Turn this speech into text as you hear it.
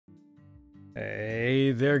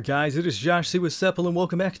Hey there guys, it is Josh Siwasepl and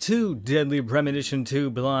welcome back to Deadly Premonition 2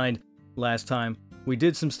 Blind. Last time we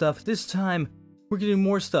did some stuff, this time we're getting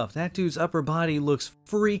more stuff. That dude's upper body looks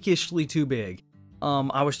freakishly too big.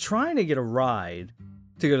 I was trying to get a ride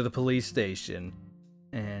to go to the police station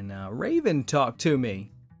and Raven talked to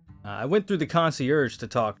me. I went through the concierge to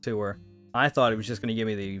talk to her. I thought it was just going to give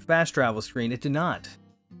me the fast travel screen. It did not.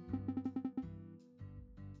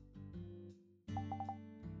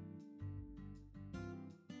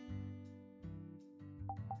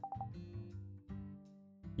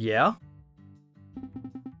 Yeah?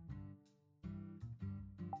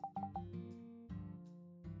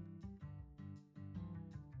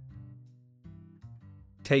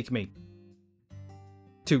 Take me.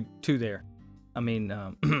 To there. I mean,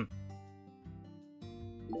 I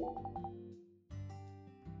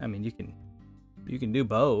mean, you can do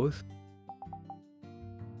both.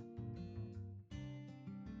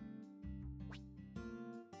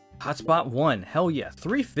 Hotspot 1. Hell yeah.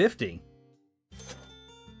 350.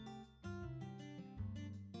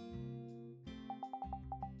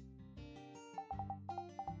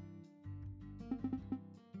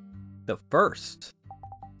 The first.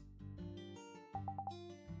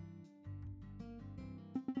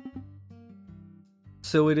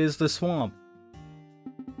 So it is the swamp.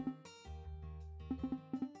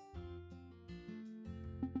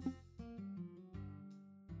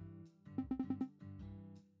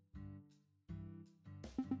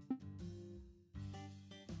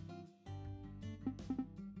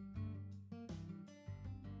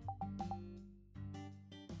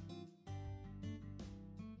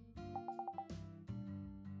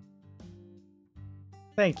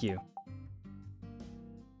 Thank you.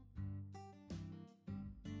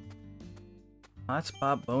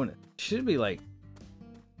 Hotspot bonus. Should be like...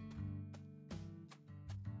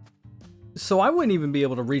 So I wouldn't even be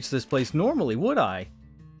able to reach this place normally, would I?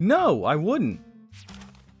 No, I wouldn't.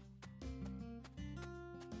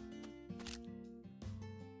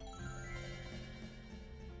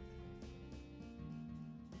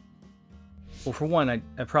 Well, for one, I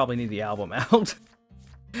probably need the album out.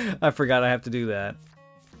 I forgot I have to do that.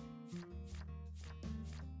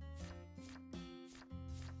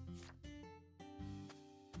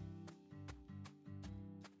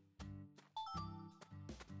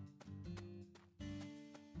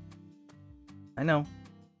 I know.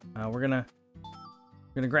 We're gonna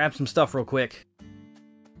grab some stuff real quick.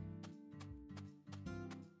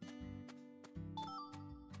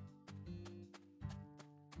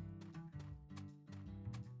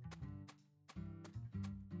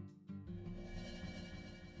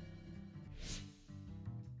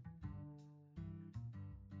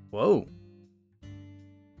 Whoa.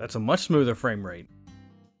 That's a much smoother frame rate.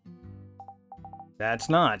 That's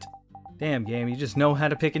not. Damn, game, you just know how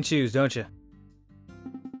to pick and choose, don't you?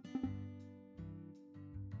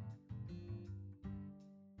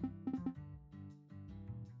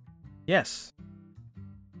 Yes.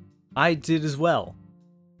 I did as well.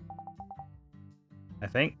 I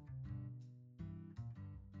think.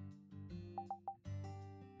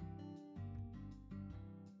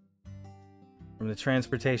 From the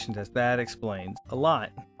transportation test, that explains a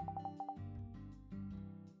lot.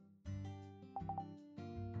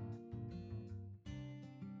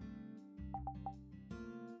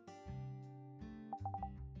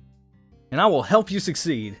 And I will help you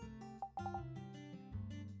succeed.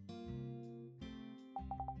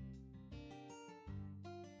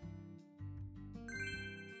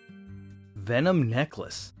 Venom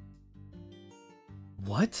necklace.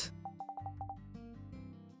 What?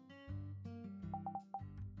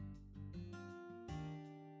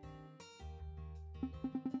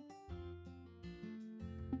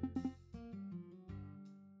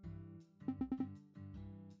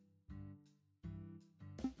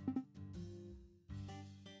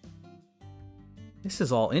 This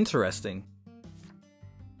is all interesting.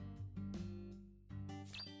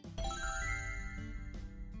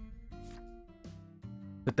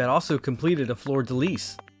 But that also completed a fleur de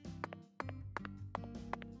lis.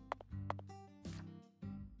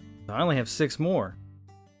 I only have 6 more.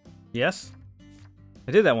 Yes?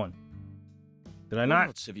 I did that one. Did I not? What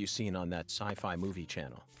else have you seen on that sci-fi movie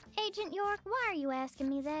channel? Agent York, why are you asking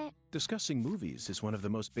me that? Discussing movies is one of the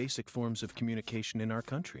most basic forms of communication in our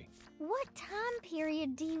country. What time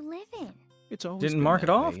period do you live in? It's always Didn't been mark it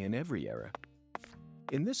that off? way in every era.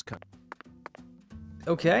 In this country.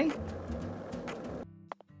 Okay.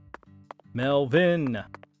 Melvin,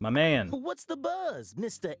 my man. What's the buzz,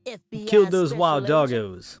 Mr. FBI? Killed those Special wild Agent?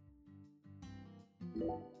 doggos.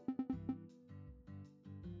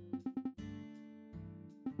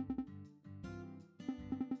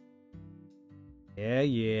 Yeah,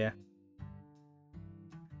 yeah.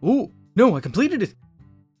 Ooh, no, I completed it!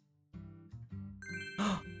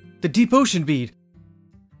 The deep ocean bead!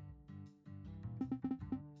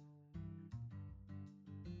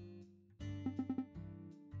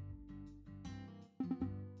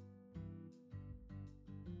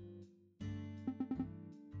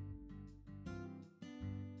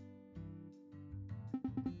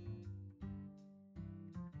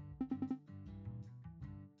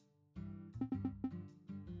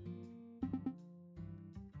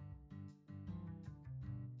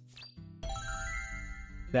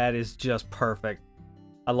 That is just perfect.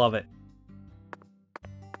 I love it.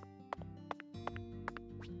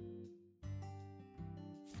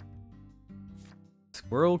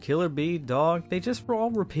 Squirrel, killer bee, dog, they just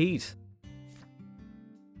all repeat.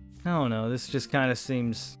 I don't know, this just kind of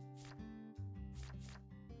seems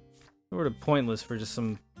sort of pointless for just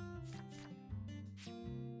some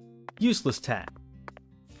useless tack.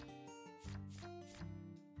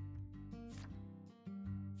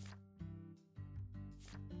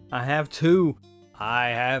 I have two. I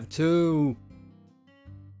have two.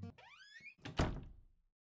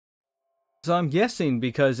 So I'm guessing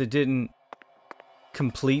because it didn't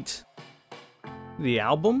complete the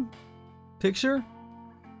album picture,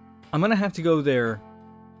 I'm gonna have to go there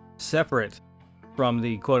separate from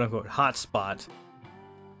the quote-unquote hotspot.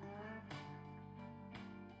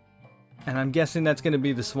 And I'm guessing that's gonna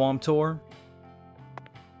be the Swamp Tour.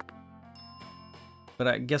 But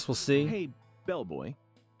I guess we'll see. Hey, bellboy.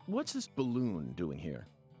 What's this balloon doing here?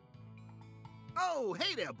 Oh,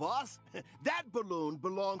 hey there, boss. That balloon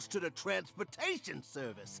belongs to the transportation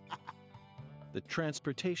service. The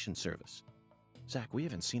transportation service. Zach, we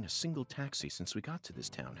haven't seen a single taxi since we got to this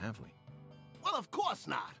town, have we? Well, of course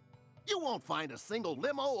not. You won't find a single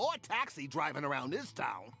limo or taxi driving around this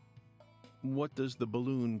town. What does the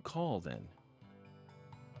balloon call, then?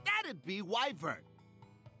 That'd be Wyvern.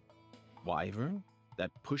 Wyvern?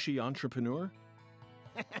 That pushy entrepreneur?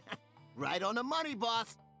 Right on the money,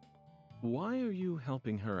 boss. Why are you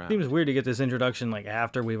helping her out? Seems weird to get this introduction like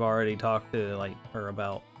after we've already talked to like her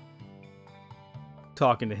about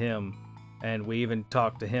talking to him, and we even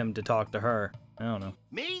talked to him to talk to her. I don't know.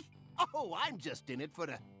 Me? Oh, I'm just in it for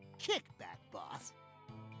the kickback, boss.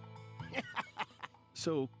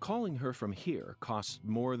 So calling her from here costs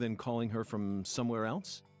more than calling her from somewhere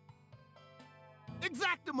else?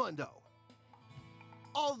 Exactamundo.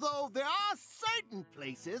 Although there are certain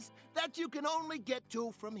places that you can only get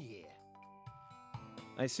to from here.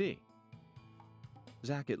 I see.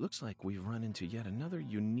 Zach, it looks like we've run into yet another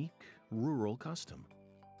unique rural custom.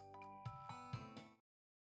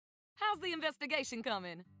 How's the investigation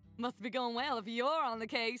coming? Must be going well if you're on the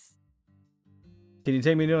case. Can you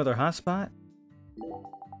take me to another hotspot?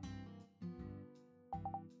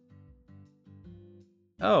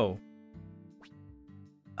 Oh.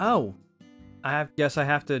 Oh. Guess I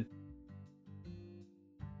have to...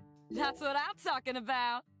 That's what I'm talking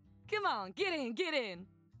about. Come on, get in, get in.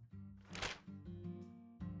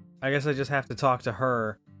 I guess I just have to talk to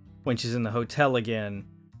her when she's in the hotel again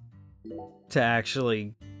to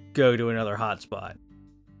actually go to another hotspot.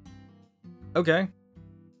 Okay.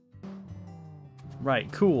 Right,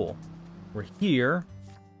 cool. We're here.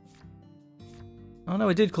 Oh no,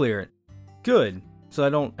 it did clear it. Good. So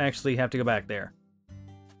I don't actually have to go back there.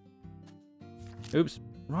 Oops,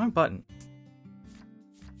 wrong button.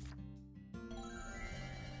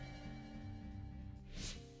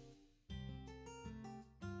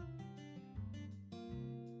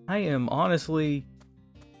 I am honestly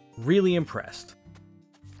really impressed.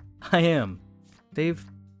 I am. They've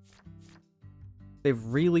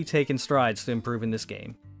really taken strides to improve in this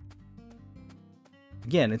game.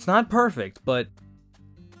 Again, it's not perfect, but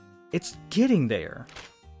it's getting there.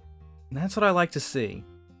 And that's what I like to see.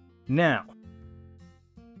 Now,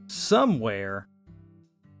 somewhere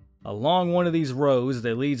along one of these roads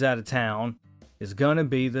that leads out of town is gonna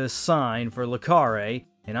be the sign for Licare,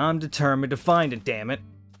 and I'm determined to find it, damn it.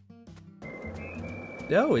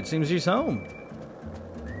 Oh, it seems she's home.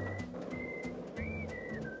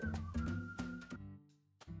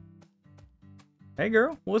 Hey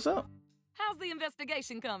girl, what's up? How's the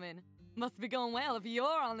investigation coming? Must be going well if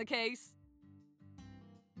you're on the case.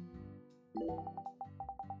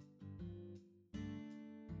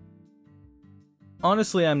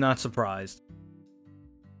 Honestly, I'm not surprised.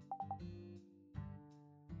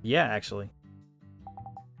 Yeah, actually.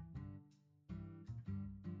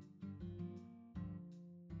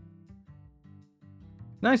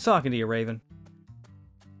 Nice talking to you, Raven.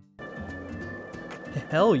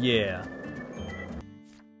 Hell yeah.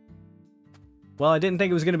 Well, I didn't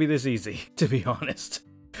think it was going to be this easy, to be honest.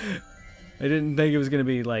 I didn't think it was going to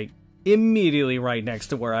be, like, immediately right next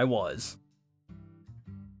to where I was.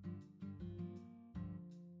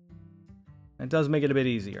 That does make it a bit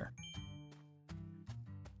easier.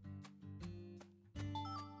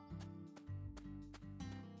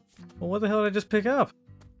 Well, what the hell did I just pick up?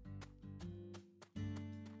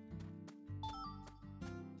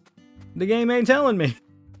 The game ain't telling me.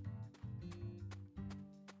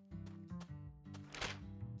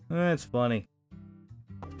 That's funny.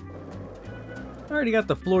 I already got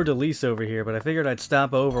the fleur de lis over here, but I figured I'd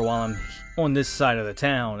stop over while I'm on this side of the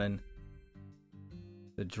town. And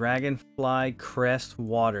the Dragonfly Crest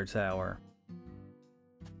Water Tower.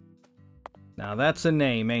 Now that's a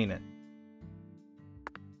name, ain't it?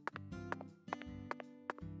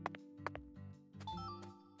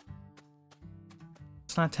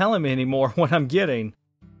 It's not telling me anymore what I'm getting.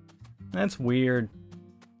 That's weird.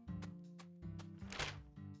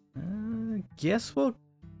 Guess we'll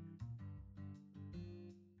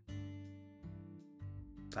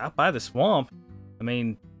stop by the swamp. I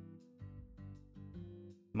mean,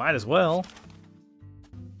 might as well.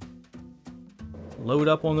 Load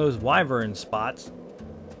up on those wyvern spots.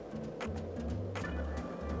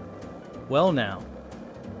 Well now,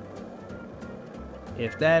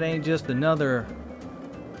 if that ain't just another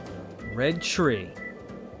red tree.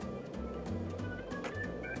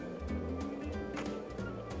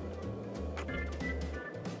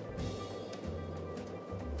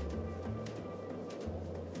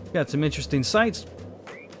 Got some interesting sights.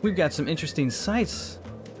 We've got some interesting sights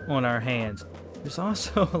on our hands. There's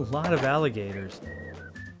also a lot of alligators.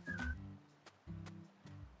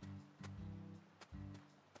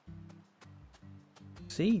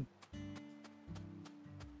 See?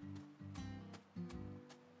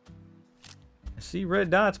 I see red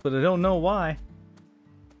dots, but I don't know why.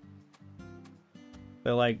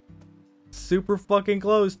 They're like super fucking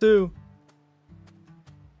close too.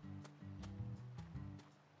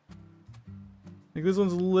 Like this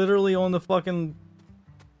one's literally on the fucking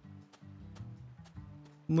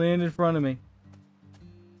land in front of me.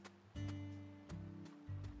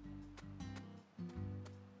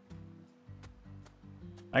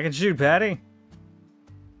 I can shoot Patty.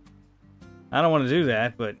 I don't want to do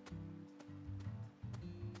that, but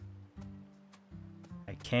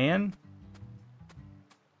I can.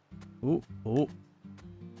 Ooh, ooh.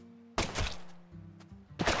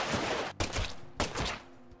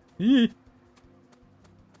 Eee.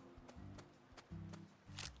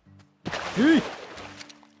 Eee.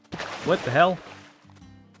 What the hell?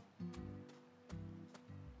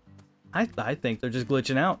 I think they're just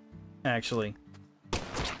glitching out, actually.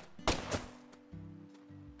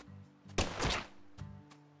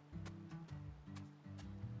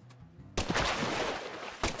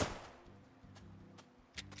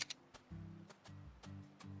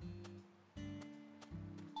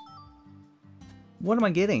 What am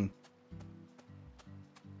I getting?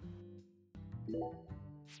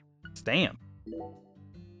 Stamp.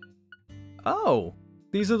 Oh,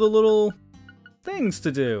 these are the little things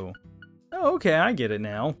to do. Oh, okay, I get it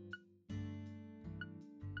now.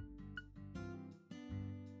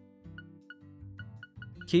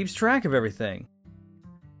 Keeps track of everything.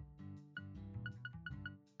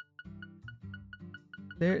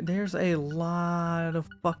 There's a lot of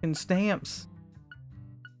fucking stamps.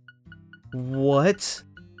 What?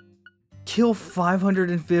 Kill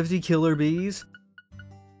 550 killer bees?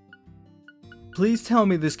 Please tell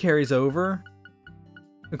me this carries over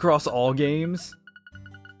across all games.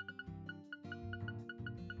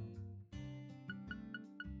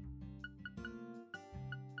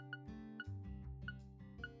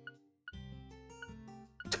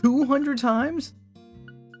 $200 times?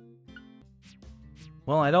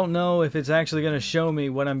 Well, I don't know if it's actually going to show me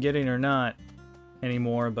what I'm getting or not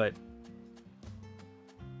anymore, but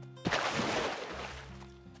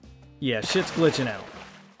yeah, shit's glitching out.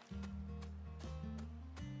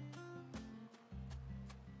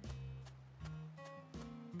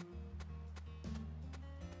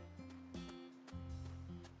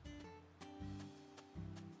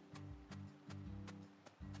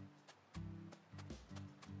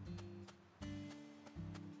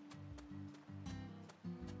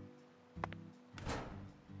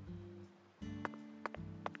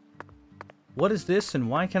 What is this and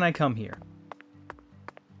why can I come here?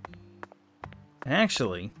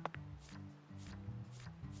 Actually,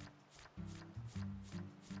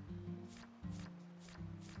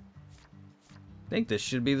 I think this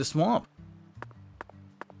should be the swamp.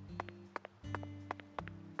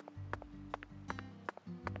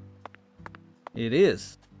 It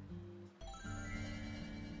is.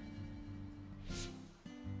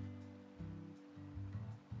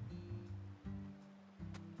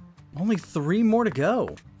 Only 3 more to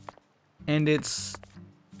go. And it's...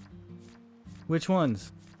 Which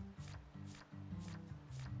ones?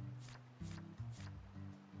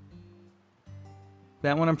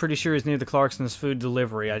 That one I'm pretty sure is near the Clarkson's food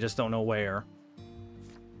delivery. I just don't know where.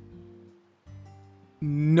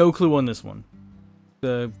 No clue on this one.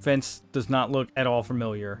 The fence does not look at all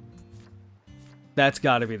familiar. That's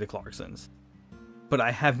got to be the Clarksons. But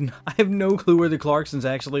I have no clue where the Clarksons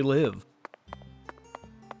actually live.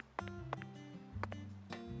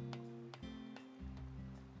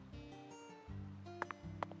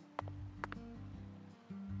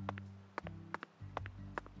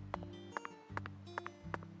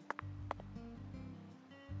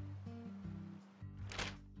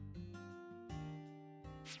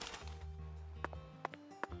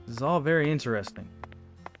 This is all very interesting.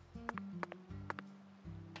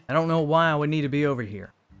 I don't know why I would need to be over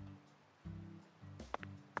here.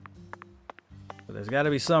 But there's got to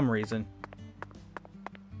be some reason.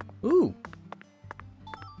 Ooh.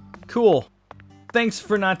 Cool. Thanks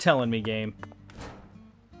for not telling me, game.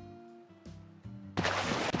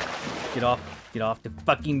 Get off the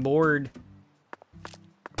fucking board.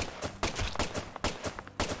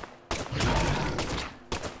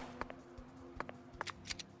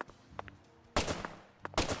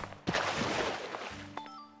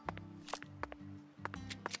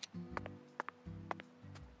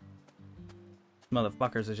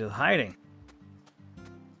 Motherfuckers are just hiding.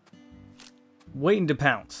 Waiting to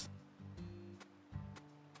pounce.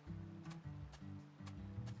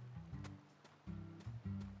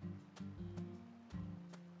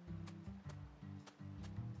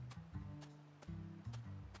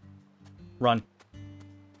 Run.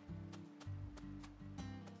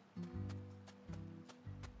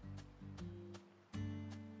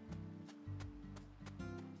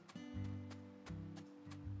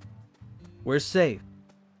 We're safe.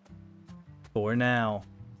 For now.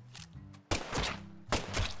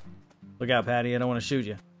 Look out, Patty. I don't want to shoot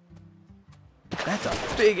you. That's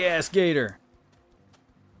a big-ass gator.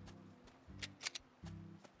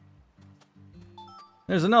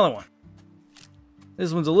 There's another one.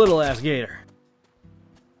 This one's a little-ass gator.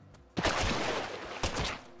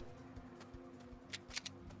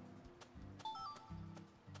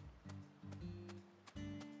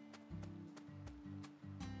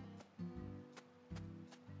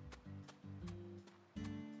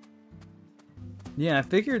 Yeah, I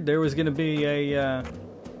figured there was gonna be a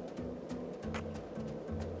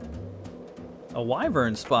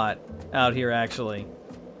wyvern spot out here, actually.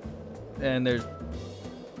 And there's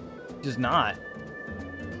just not.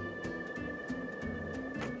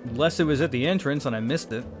 Unless it was at the entrance and I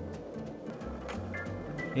missed it.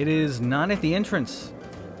 It is not at the entrance.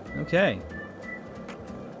 Okay.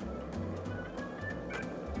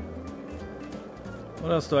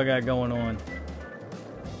 What else do I got going on?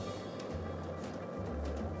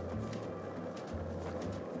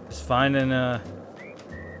 Just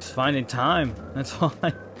finding time.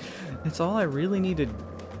 That's all I really need to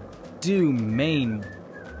do main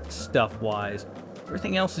stuff wise.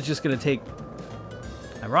 Everything else is just gonna take,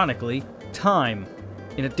 ironically, time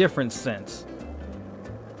in a different sense.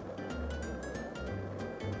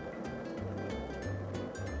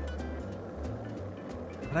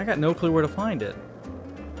 But I got no clue where to find it.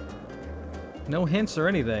 No hints or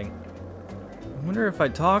anything. I wonder if I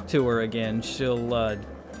talk to her again, she'll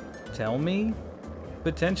tell me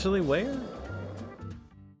potentially where?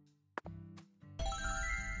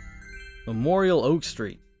 Memorial Oak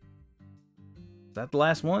Street. Is that the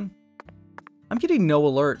last one? I'm getting no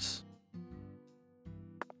alerts.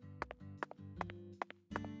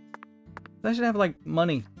 I should have, like,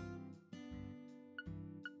 money.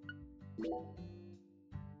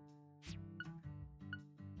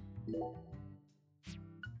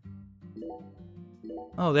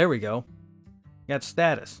 Oh, there we go. Got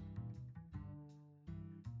status.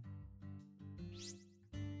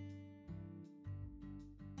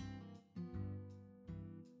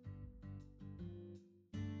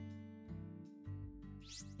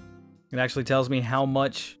 It actually tells me how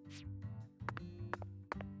much,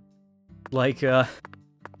 like, tells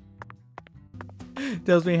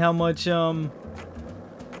me how much,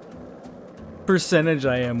 percentage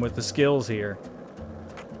I am with the skills here.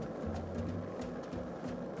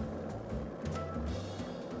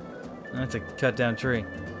 That's a cut down tree.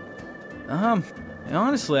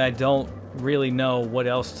 Honestly, I don't really know what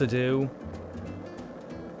else to do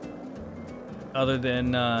other than,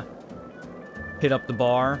 hit up the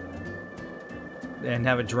bar and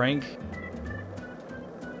have a drink.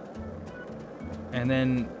 And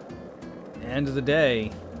then, end of the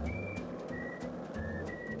day,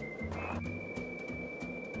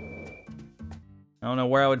 I don't know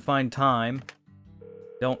where I would find time.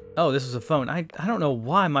 Oh, this is a phone. I don't know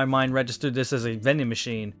why my mind registered this as a vending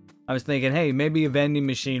machine. I was thinking, hey, maybe a vending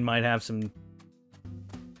machine might have some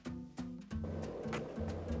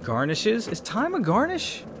garnishes. Is thyme a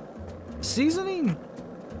garnish? Seasoning?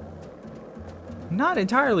 Not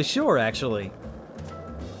entirely sure, actually.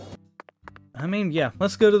 I mean, yeah,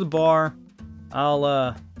 let's go to the bar.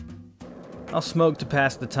 I'll smoke to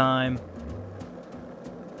pass the time.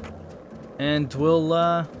 And we'll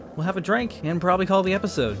have a drink and probably call the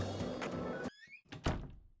episode.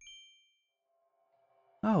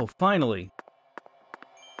 Oh, finally.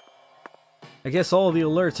 I guess all the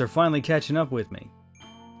alerts are finally catching up with me.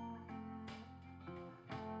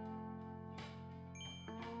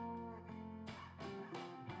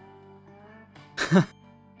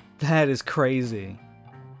 That is crazy.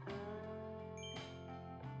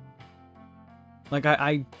 Like,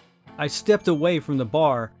 I stepped away from the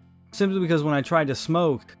bar simply because when I tried to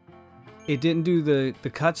smoke, it didn't do the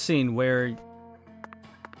cutscene where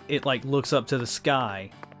it, like, looks up to the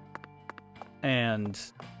sky and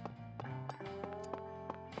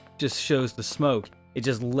just shows the smoke. It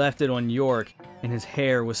just left it on York, and his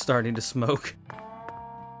hair was starting to smoke.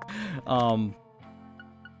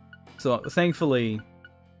 So, thankfully,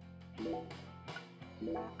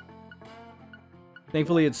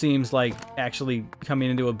 it seems like actually coming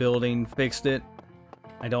into a building fixed it.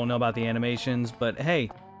 I don't know about the animations, but hey,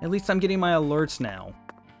 at least I'm getting my alerts now.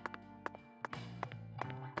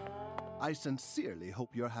 I sincerely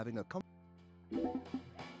hope you're having a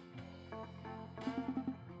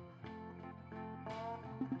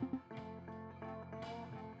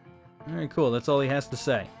Alright, cool. That's all he has to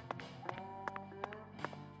say.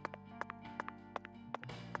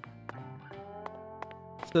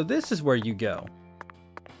 So this is where you go.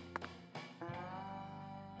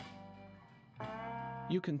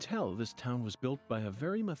 You can tell this town was built by a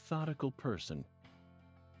very methodical person.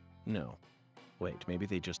 No. Wait, maybe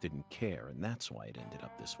they just didn't care, and that's why it ended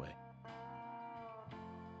up this way.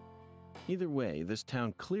 Either way, this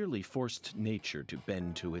town clearly forced nature to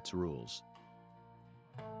bend to its rules.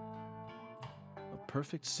 A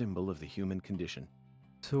perfect symbol of the human condition.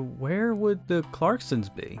 So where would the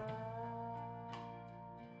Clarksons be?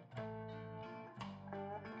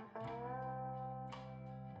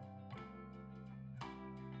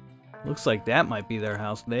 Looks like that might be their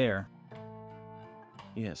house there.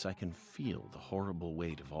 Yes, I can feel the horrible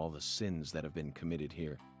weight of all the sins that have been committed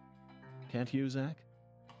here. Can't you, Zach?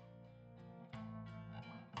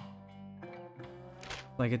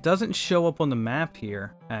 Like, it doesn't show up on the map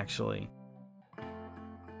here, actually.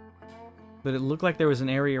 But it looked like there was an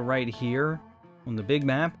area right here on the big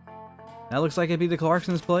map. That looks like it'd be the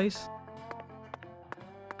Clarksons' place.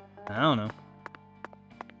 I don't know.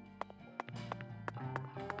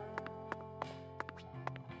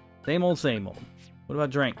 Same old, same old. What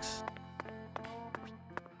about drinks?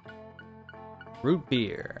 Root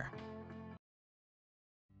beer.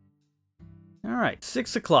 Alright,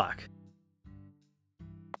 6 o'clock.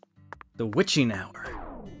 The witching hour.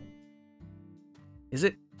 Is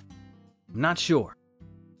it? I'm not sure.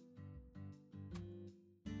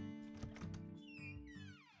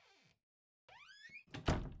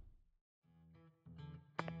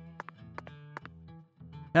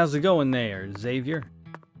 How's it going there, Xavier?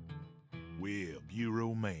 Well,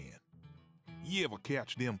 Bureau man, you ever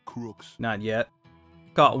catch them crooks? Not yet.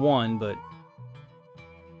 Caught one, but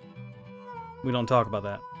we don't talk about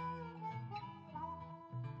that.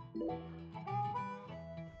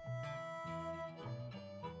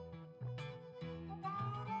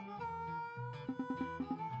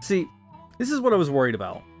 See, this is what I was worried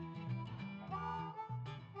about.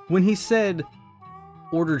 When he said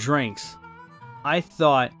order drinks, I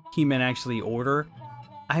thought he meant actually order.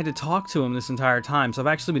 I had to talk to him this entire time, so I've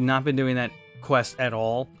actually not been doing that quest at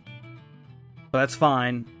all. But that's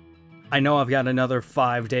fine. I know I've got another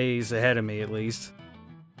 5 days ahead of me, at least.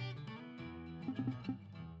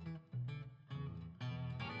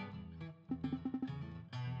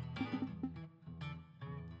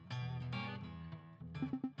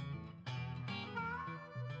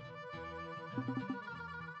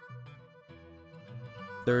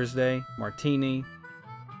 Thursday, martini.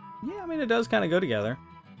 Yeah, I mean, it does kind of go together.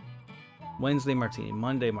 Wednesday martini,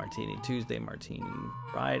 Monday martini, Tuesday martini,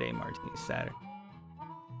 Friday martini, Saturday,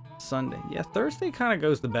 Sunday. Yeah, Thursday kind of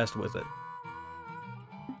goes the best with it.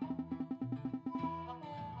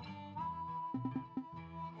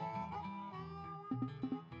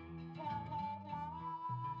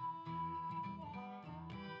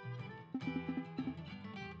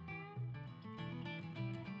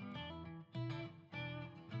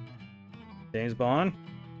 James Bond.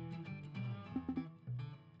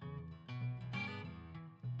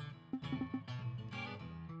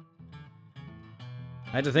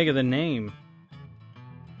 I had to think of the name.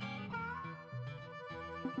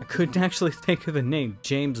 I couldn't actually think of the name.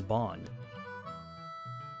 James Bond.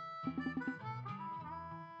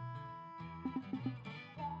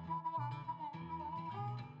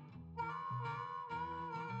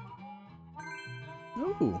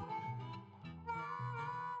 Ooh.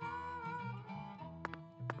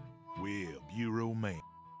 Well, Bureau man.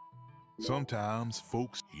 Sometimes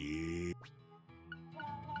folks, yeah.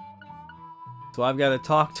 So I've got to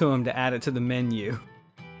talk to him to add it to the menu.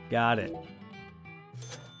 Got it.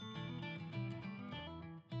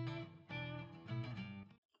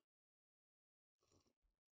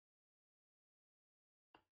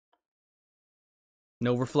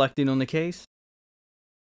 No reflecting on the case?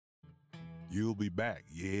 You'll be back,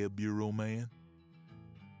 yeah, Bureau man?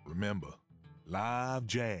 Remember, live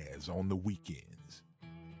jazz on the weekends.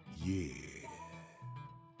 Yeah.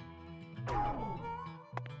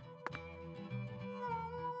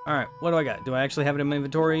 Alright, what do I got? Do I actually have it in my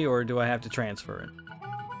inventory, or do I have to transfer it?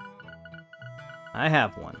 I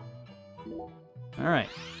have one. Alright.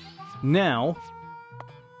 Now,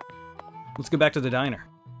 let's go back to the diner.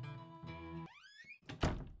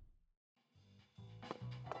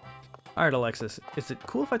 Alright, Alexis. Is it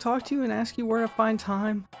cool if I talk to you and ask you where to find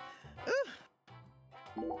time?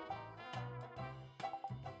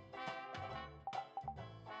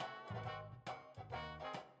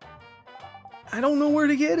 I don't know where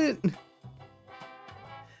to get it.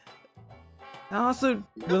 I also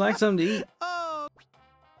would like something to eat.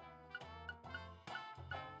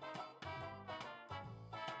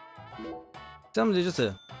 Something to just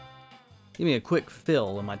give me a quick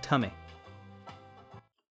fill in my tummy.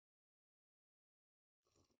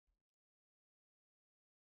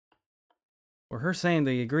 Or her saying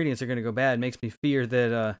the ingredients are gonna go bad makes me fear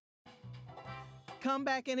that Come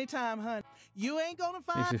back anytime, hun. You ain't gonna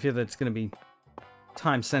find. makes me feel that it's gonna be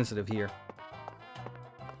time sensitive here.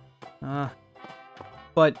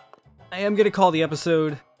 But I am gonna call the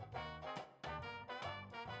episode.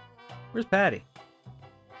 Where's Patty?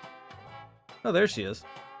 Oh, there she is.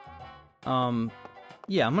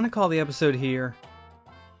 Yeah, I'm gonna call the episode here.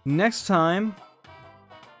 Next time,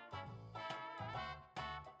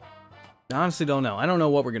 I honestly don't know. I don't know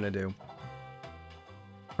what we're gonna do.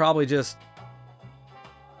 Probably just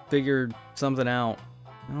figure something out.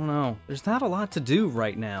 I don't know. There's not a lot to do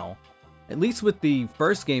right now. At least with the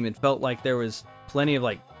first game, it felt like there was plenty of,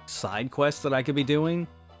 like, side quests that I could be doing.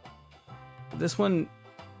 This one,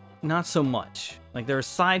 not so much. Like, there are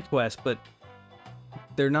side quests, but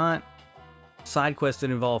they're not side quests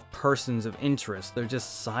that involve persons of interest. They're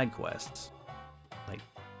just side quests. Like,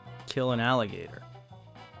 kill an alligator.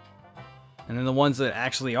 And then the ones that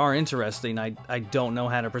actually are interesting, I don't know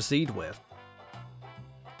how to proceed with.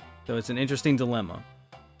 So it's an interesting dilemma.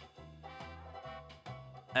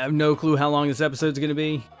 I have no clue how long this episode's going to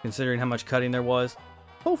be, considering how much cutting there was.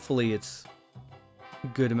 Hopefully it's a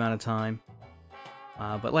good amount of time.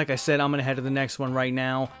 But like I said, I'm going to head to the next one right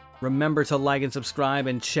now. Remember to like and subscribe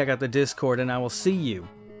and check out the Discord, and I will see you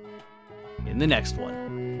in the next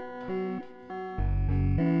one.